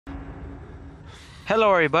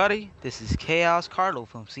Hello everybody, this is Chaos Carlo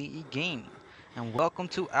from CE Gaming, and welcome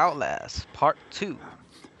to Outlast Part 2.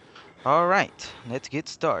 Alright, let's get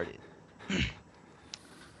started.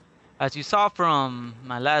 As you saw from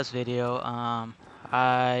my last video,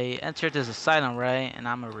 I entered this asylum, right, and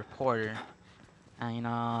I'm a reporter. And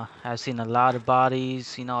I've seen a lot of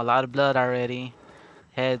bodies, a lot of blood already.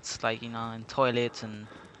 Heads, like, in toilets and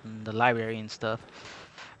in the library and stuff.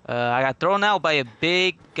 I got thrown out by a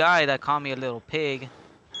big guy that called me a little pig.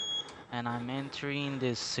 And I'm entering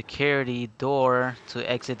this security door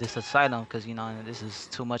to exit this asylum because this is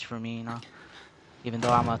too much for me, even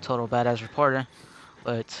though I'm a total badass reporter.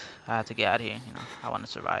 But I have to get out of here. I want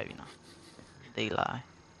to survive. They lie.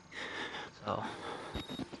 So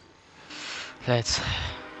let's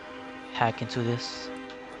hack into this.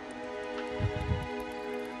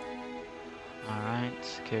 All right,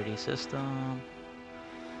 security system.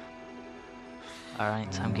 All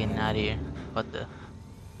right, I'm getting out of here. What the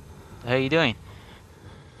hell are you doing?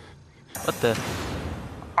 What the?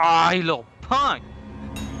 Ah, you little punk!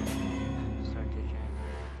 Start your journey.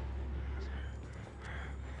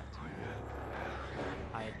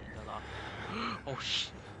 Hide in the locker. Oh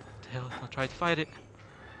shit! What the hell? Don't try to fight it.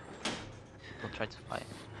 Don't try to fight.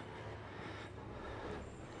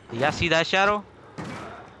 Do y'all see that shadow?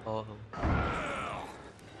 Oh.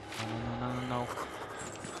 No.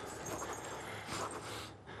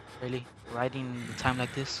 Really? Riding the time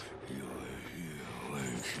like this?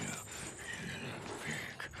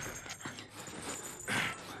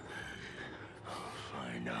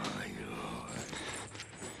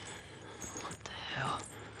 What the hell?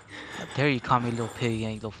 How dare you call me little pig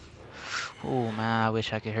and you little... Oh man, I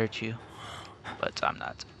wish I could hurt you. But I'm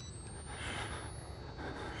not.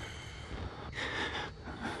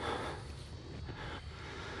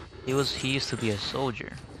 He used to be a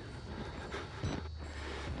soldier.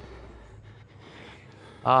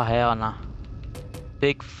 Oh hell nah.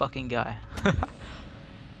 Big fucking guy.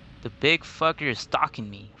 The big fucker is stalking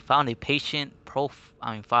me. Found a patient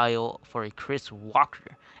file for a Chris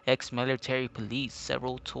Walker, ex-military police,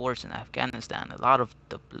 several tours in Afghanistan. A lot of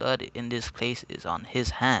the blood in this place is on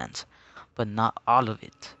his hands, but not all of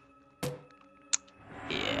it.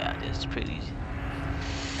 Yeah, this is pretty.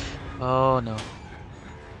 Oh no.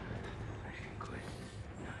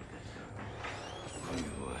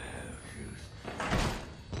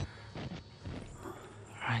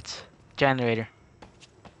 Alright. Generator.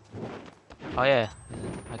 Oh yeah.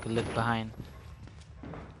 I could look behind.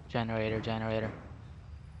 Generator.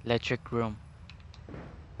 Electric room.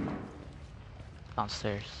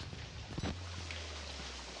 Downstairs.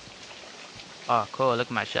 Oh cool, look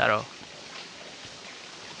at my shadow.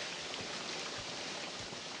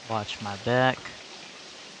 Watch my back.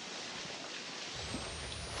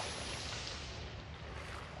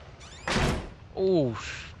 Oh,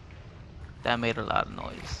 that made a lot of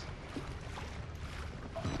noise.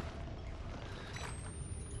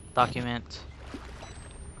 Document.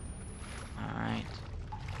 Alright.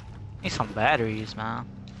 Need some batteries, man.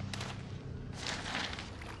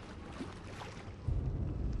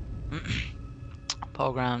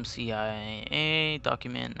 Program CIA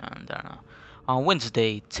document. And, on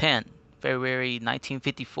Wednesday, 10 February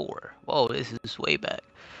 1954. Whoa, this is way back.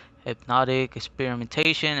 Hypnotic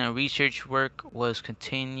experimentation and research work was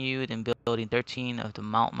continued in Building 13 of the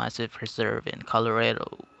Mount Massive Reserve in Colorado.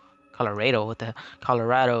 What the hell?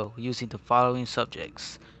 Colorado, using the following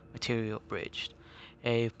subjects. Material bridged.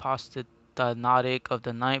 A post-hypnotic of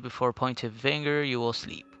the night before pointed finger, you will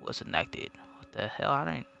sleep, was enacted. What the hell? I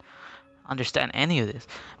don't understand any of this.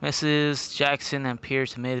 Mrs. Jackson and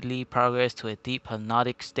Pierce immediately progressed to a deep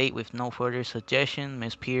hypnotic state with no further suggestion.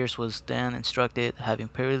 Miss Pierce was then instructed, having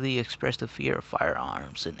previously expressed a fear of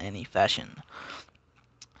firearms in any fashion,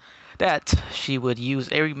 that she would use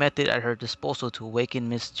every method at her disposal to awaken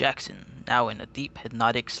Miss Jackson, now in a deep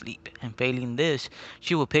hypnotic sleep, and failing this,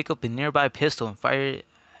 she would pick up a nearby pistol and fire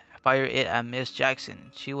it at Miss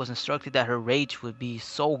Jackson. She was instructed that her rage would be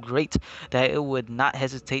so great that it would not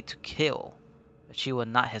hesitate to kill. She would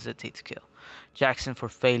not hesitate to kill Jackson for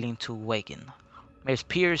failing to awaken. Miss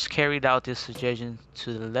Pierce carried out this suggestion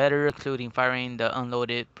to the letter, including firing the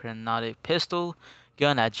unloaded pneumatic pistol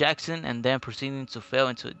gun at Jackson and then proceeding to fall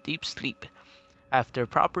into a deep sleep. After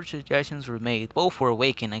proper suggestions were made, both were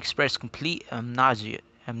awakened and expressed complete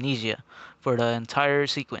amnesia for the entire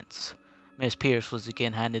sequence. Miss Pierce was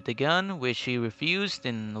again handed the gun, which she refused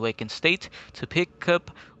in an awakened state to pick up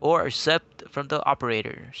or accept from the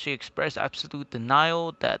operator. She expressed absolute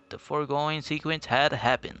denial that the foregoing sequence had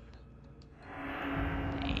happened.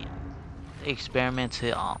 Damn. They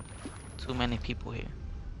experimented on too many people here.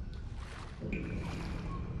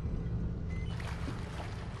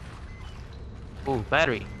 Ooh,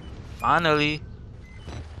 battery. Finally.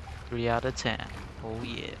 3 out of 10. Oh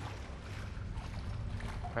yeah.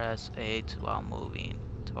 Press A to while moving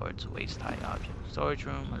towards waist high object. Storage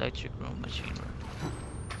room, electric room, machine room.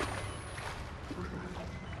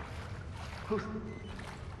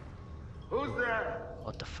 Who's there?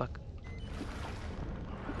 What the fuck?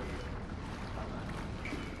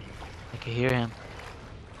 I can hear him.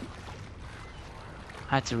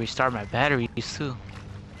 I had to restart my batteries too.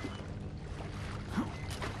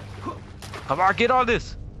 Come on, get on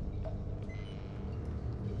this!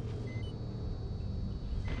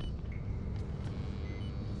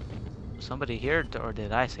 Somebody here, or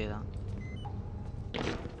did I say that?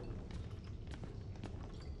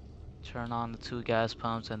 Turn on the 2 gas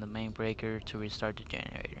pumps and the main breaker to restart the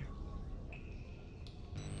generator.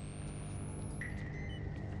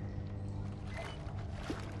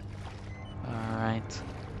 Alright.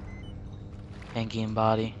 Engine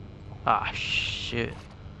body. Ah, shit.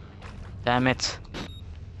 Damn it.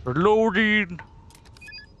 Reloading!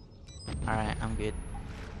 Alright, I'm good.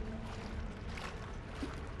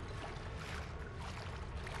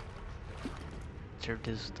 Enter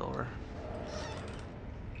this door.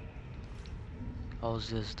 Close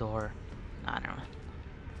this door. Nah, never mind.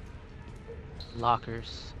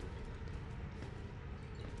 Lockers.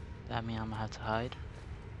 That means I'm gonna have to hide.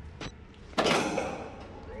 Alright,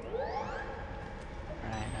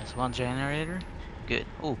 that's 1 generator. Good.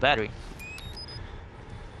 Ooh, battery.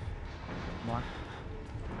 More.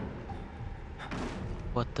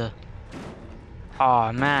 What the?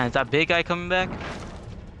 Oh man, is that big guy coming back?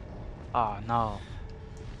 Oh no.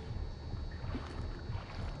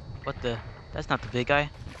 What the? That's not the big guy.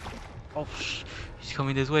 Oh he's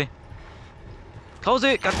coming this way. Close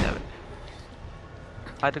it! God damn it.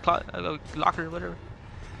 Hide the locker, whatever.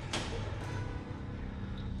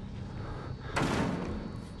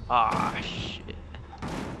 Ah shit.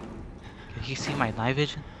 Can you see my night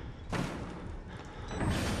vision?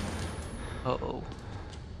 Uh-oh.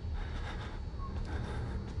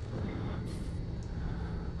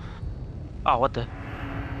 Oh, what the?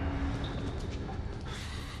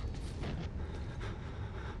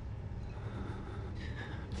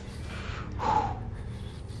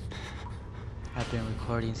 I've been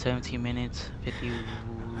recording 17 minutes,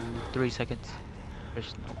 53 seconds.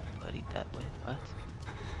 There's nobody that way. What?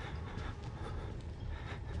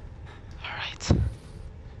 Alright.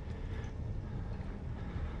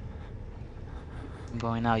 I'm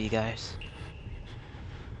going out, you guys.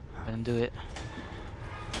 Let him do it.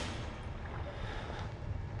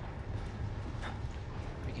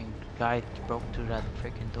 Freaking guy broke through that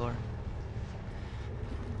freaking door.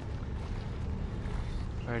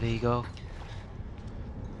 Where did he go?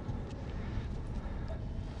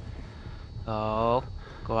 Oh,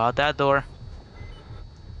 go out that door.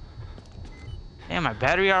 Damn, my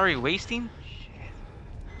battery already wasting? Shit.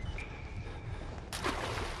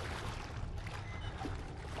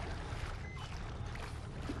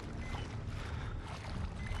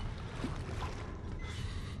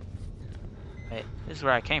 Wait, this is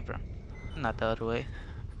where I came from. Not the other way.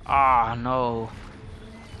 Ah, no.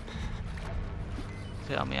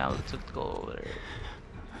 Tell me how it took to go over there.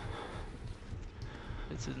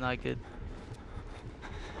 This is not good.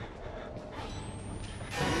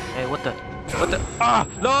 Hey, what the? What the? Ah!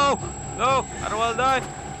 No! No! I don't want to die!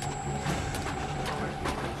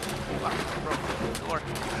 Door.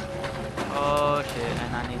 Oh shit,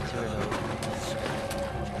 and I need to reload.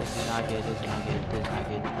 This is not good, this is not good, this is not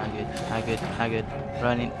good, not good, not good, not good.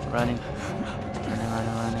 Running, running.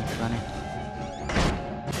 Running.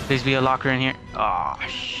 Please be a locker in here. Oh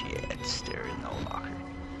shit, there is no locker.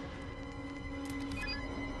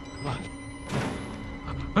 Come on.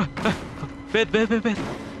 Bed.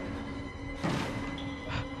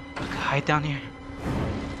 Hide down here.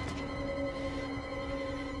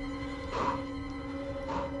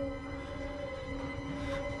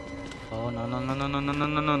 Oh no. No.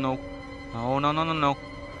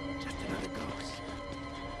 Just another ghost.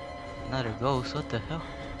 Another ghost, what the hell?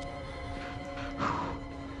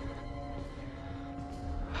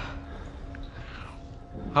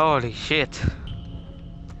 Holy shit.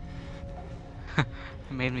 It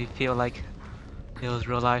made me feel like it was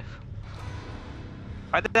real life.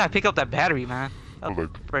 Why did I pick up that battery, man? That was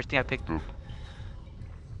the first thing I picked up.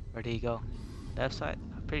 Where did he go? Left side?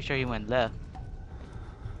 I'm pretty sure he went left.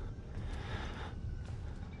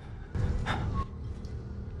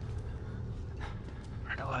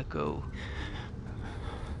 Where do I go?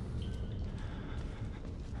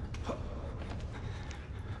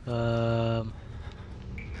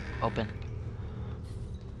 Open.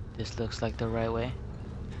 This looks like the right way.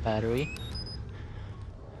 Battery.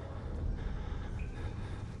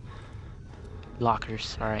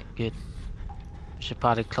 Lockers. Alright, good. Should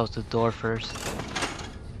probably close the door first.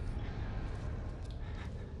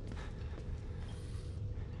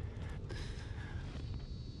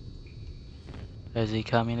 Is he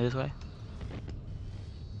coming this way?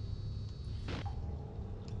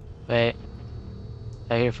 Wait.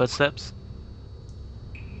 I hear footsteps.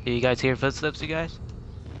 Do you guys hear footsteps, you guys?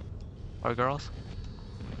 Or girls?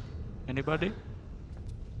 Anybody?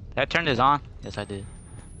 Did I turn this on? Yes, I did.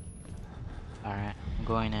 Alright, I'm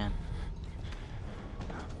going in.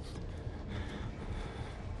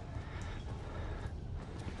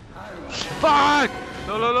 Fuck!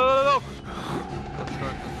 No, no, no, no, no! Close the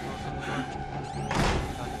door, close the door, close the door.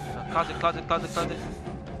 Closet, closet, closet, closet.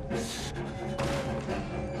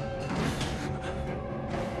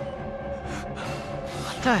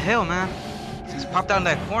 What the hell, man? Just popped out in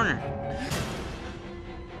that corner.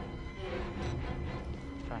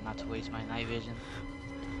 Try not to waste my night vision.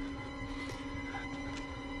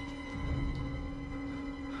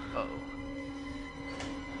 Uh oh.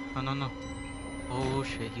 No, no, no. Oh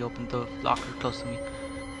shit, he opened the locker close to me.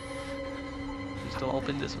 Please don't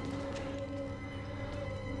open this one.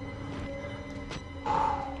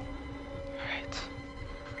 Alright.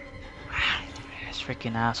 This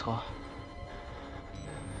freaking asshole.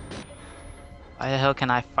 Why the hell can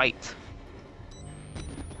I fight?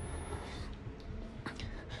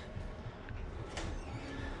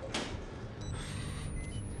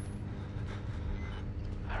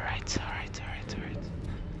 Alright, alright, alright, alright.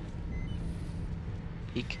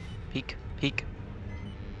 Peek, peek, peek.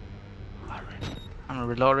 Alright. I'm gonna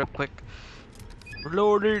reload real quick.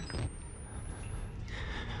 Reloaded!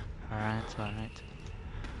 Alright, alright.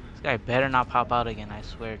 This guy better not pop out again, I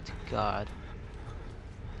swear to God.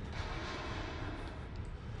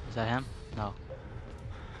 Is that him? No.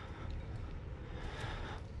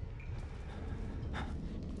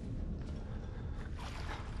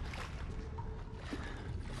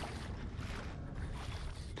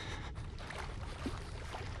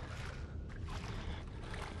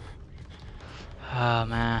 Oh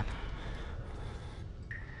man.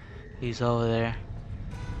 He's over there.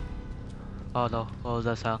 Oh no, what was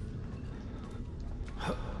that sound?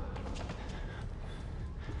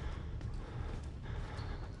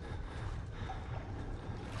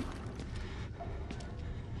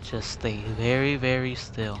 Just stay very, very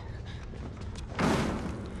still.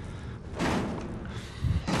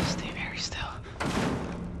 Just stay very still.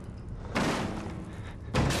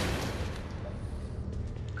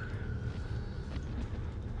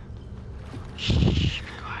 Shh,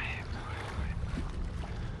 be quiet.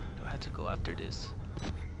 Do I have to go after this?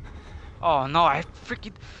 Oh no, I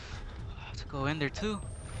freaking have to go in there too.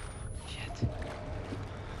 Shit.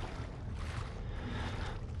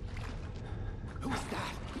 Who's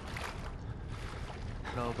that?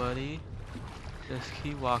 Hello, buddy. Just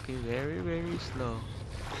keep walking very, very slow.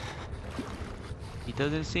 He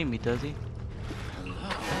doesn't see me, does he? Hello.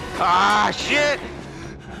 Ah, shit!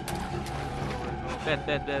 Bed.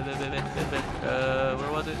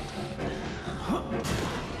 Where was it?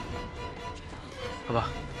 Come on.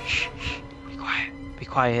 Shh, shh. Be quiet. Be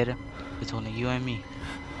quiet, hit him. It's only you and me.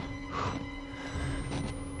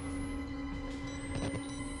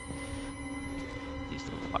 He's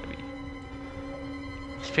still fighting.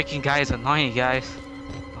 This freaking guy is annoying, guys.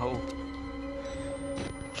 Oh.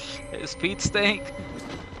 His feet stink.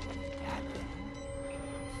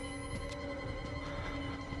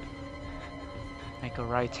 Make a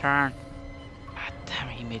right turn. God damn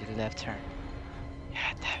it, he made a left turn.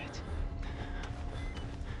 God damn it.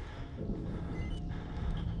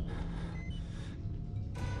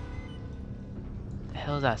 The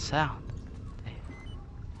hell is that sound?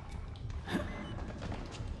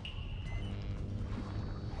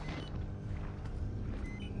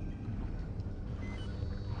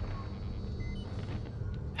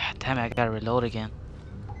 God damn it, I gotta reload again.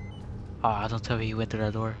 Oh, don't tell me he went through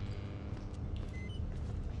that door.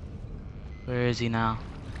 Where is he now?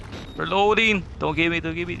 Reloading! Don't give me,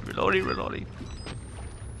 reloading.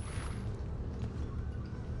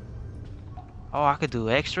 Oh, I could do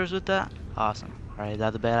extras with that? Awesome. Alright, is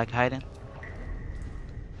that the bed I can hide in?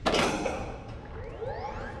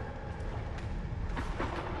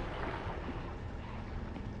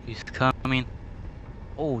 He's coming.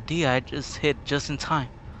 Oh, D, I just hit just in time.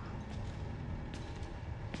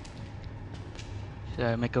 Should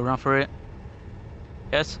I make a run for it?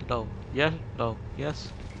 Yes, no. Yes, no.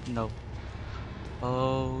 Yes, no.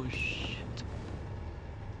 Oh, shit.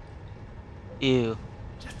 Ew.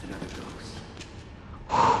 Just another ghost.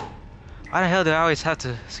 Why the hell do they always have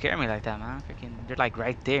to scare me like that, man? Freaking, they're like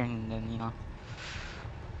right there, and then, you know.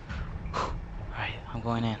 Alright, I'm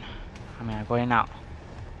going in. I mean, I'm going out.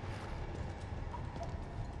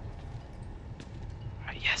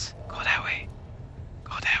 Alright, yes. Go that way.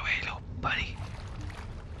 Go that way, little buddy.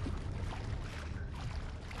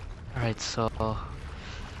 Alright, so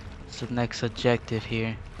what's the next objective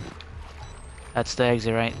here? That's the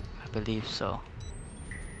exit, right? I believe so.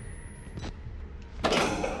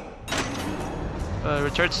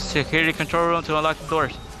 Return to security control room to unlock the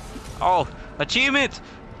doors. Oh, achievement!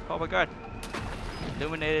 Oh my god.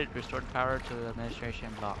 Illuminated, restored power to the administration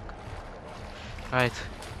block. Alright.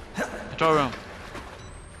 Control room.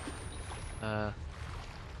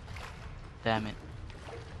 Damn it.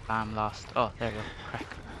 I'm lost. Oh, there we go. Crack.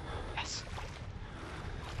 Yes.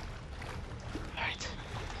 Alright.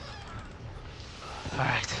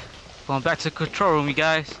 Alright. Going back to the control room, you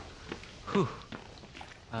guys. Whew.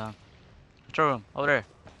 Control room. Over there.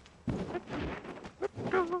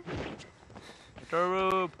 Control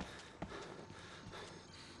room.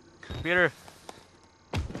 Computer.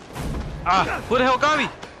 Ah! Who the hell got me?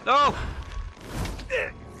 No!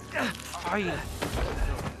 Are you?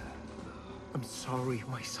 I'm sorry,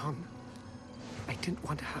 my son. I didn't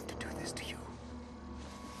want to have to do this to you.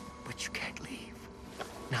 But you can't leave.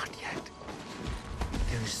 Not yet.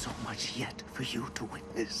 There is so much yet for you to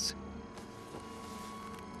witness.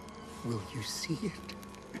 Will you see it?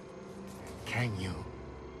 Can you?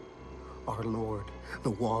 Our Lord, the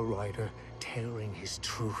Wall Rider, tearing his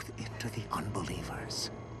truth into the unbelievers.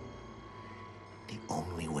 The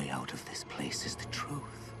only way out of this place is the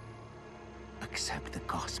truth. Accept the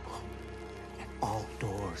gospel, and all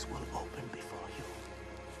doors will open before you.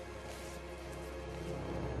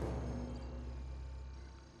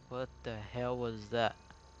 What the hell was that?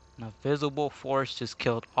 An invisible force just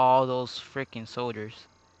killed all those freaking soldiers.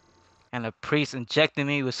 And a priest injected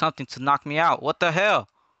me with something to knock me out. What the hell?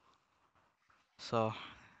 So,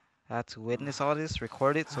 I had to witness all this,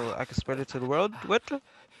 record it so I can spread it to the world? What the?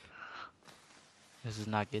 This is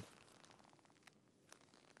not good.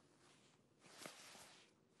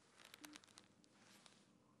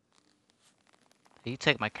 Did you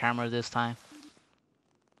take my camera this time?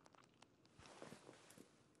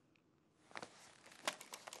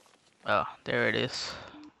 Oh, there it is.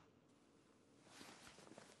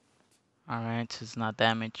 Alright, it's not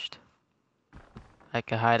damaged. I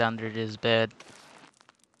can hide under this bed.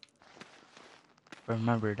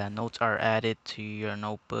 Remember that notes are added to your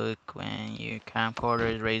notebook when your camcorder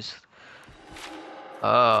is raised.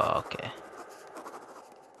 Oh, okay.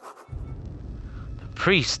 The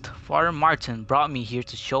priest, Father Martin, brought me here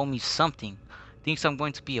to show me something. Thinks I'm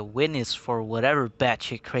going to be a witness for whatever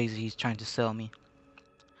batshit crazy he's trying to sell me.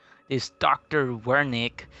 This Dr.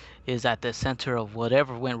 Wernick is at the center of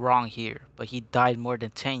whatever went wrong here, but he died more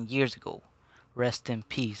than 10 years ago. Rest in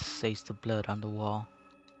peace, says the blood on the wall.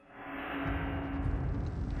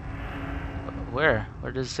 Where?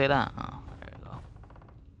 Where does it say that? Oh, there we go.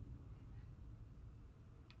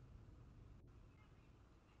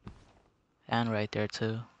 And right there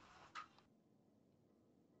too.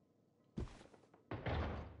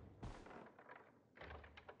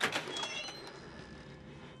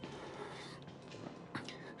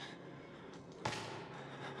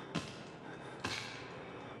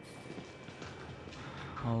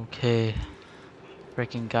 Okay.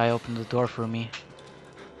 Freaking guy opened the door for me.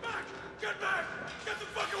 Back! Get back! Get the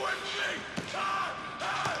fuck away from me! Ah!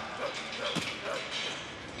 Ah!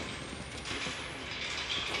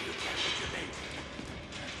 You can't get your name.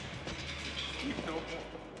 Keep no more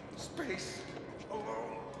space.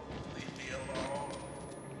 Alone. Leave me alone.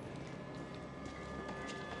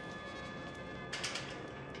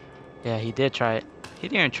 Yeah, he did try it. He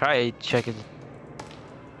didn't even try it. Check it.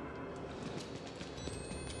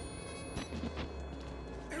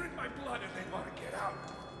 They're in my blood and they want to get out.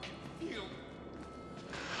 Feel.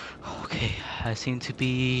 Okay, I seem to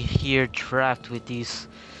be here trapped with these.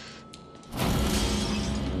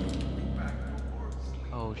 Back or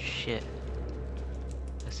sleep. Oh shit.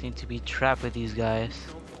 I seem to be trapped with these guys.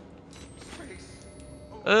 No more space.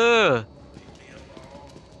 Ugh! Leave me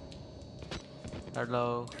alone.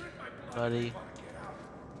 Hello, They're in my blood and buddy. they want to get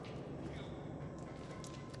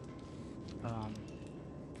out.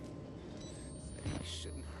 They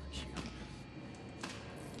shouldn't hurt you.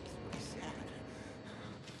 It's really sad.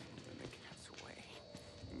 And the cat's away.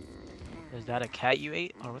 Is that a cat you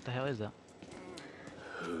ate? Or what the hell is that?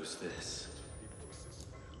 Who's this?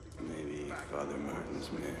 Maybe Father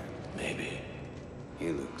Martin's man. Maybe. He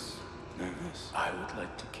looks nervous. I would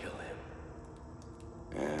like to kill him.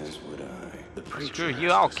 As would I. The preacher. Screw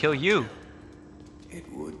you, I'll kill you.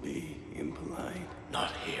 It would be impolite.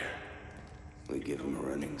 Not here. We give him a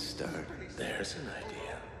running start. There's an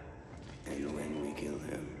idea. And when we kill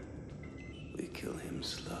him, we kill him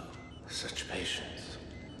slow. Such patience.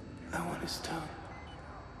 I want his tongue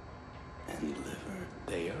and liver.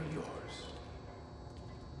 They are yours.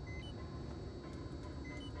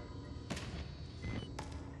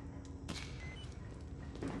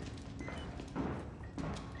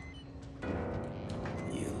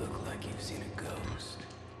 You look like you've seen a ghost.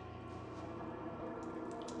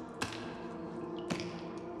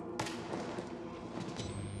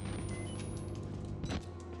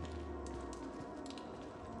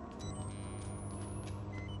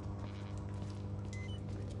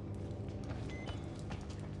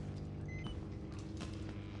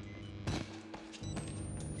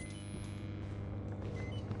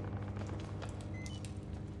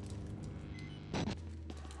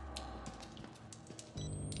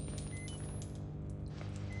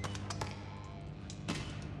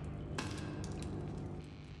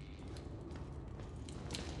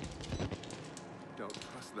 Don't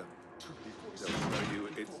trust them. They'll tell you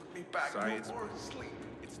it's science. Or sleep.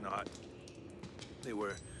 It's not. They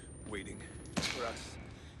were waiting for us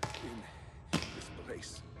in this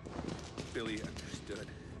place. Billy understood.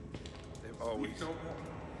 They've always... No more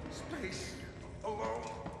space.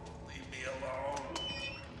 Alone. Leave me alone.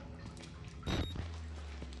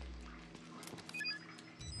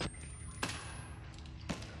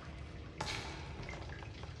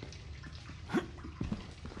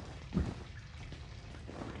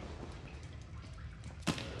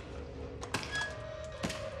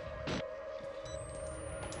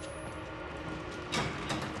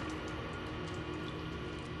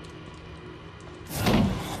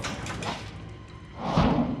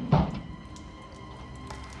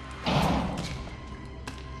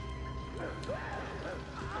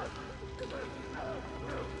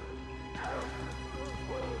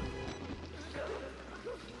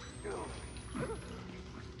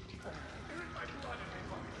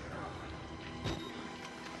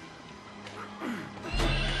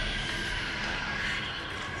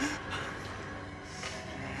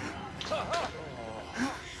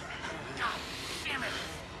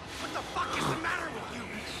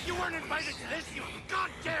 Invited to this, you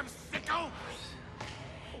goddamn sicko!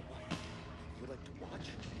 You like to watch?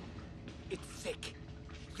 It's sick.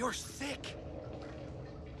 You're sick.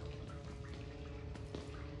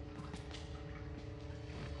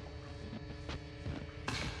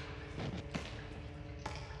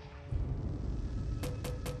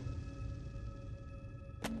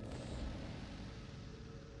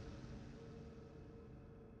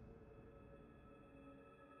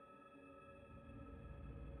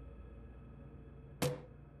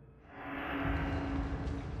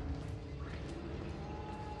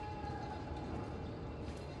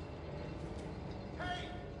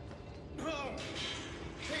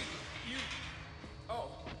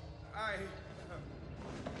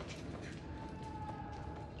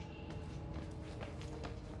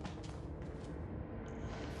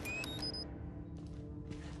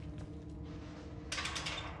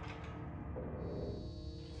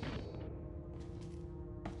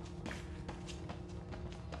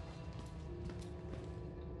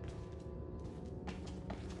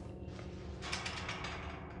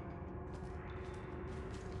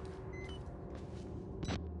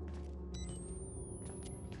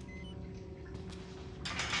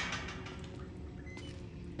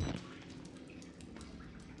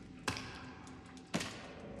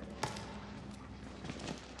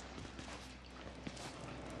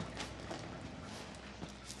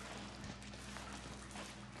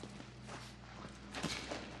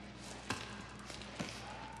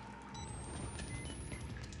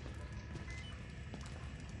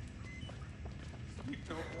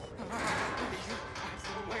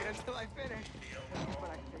 Wait until I finish. But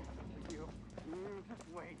I say something to you. Just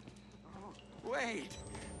wait. Oh, wait!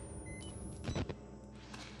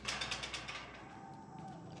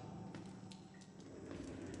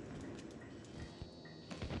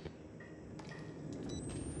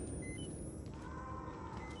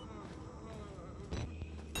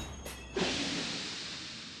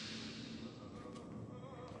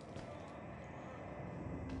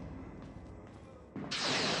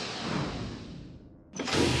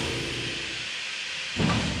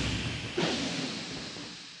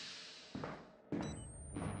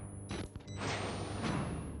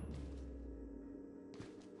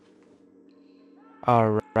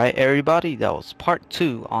 Alright everybody, that was part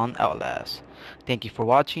 2 on Outlast. Thank you for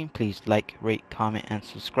watching. Please like, rate, comment, and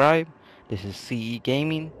subscribe. This is CE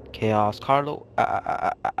Gaming, Chaos Carlo,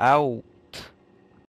 out.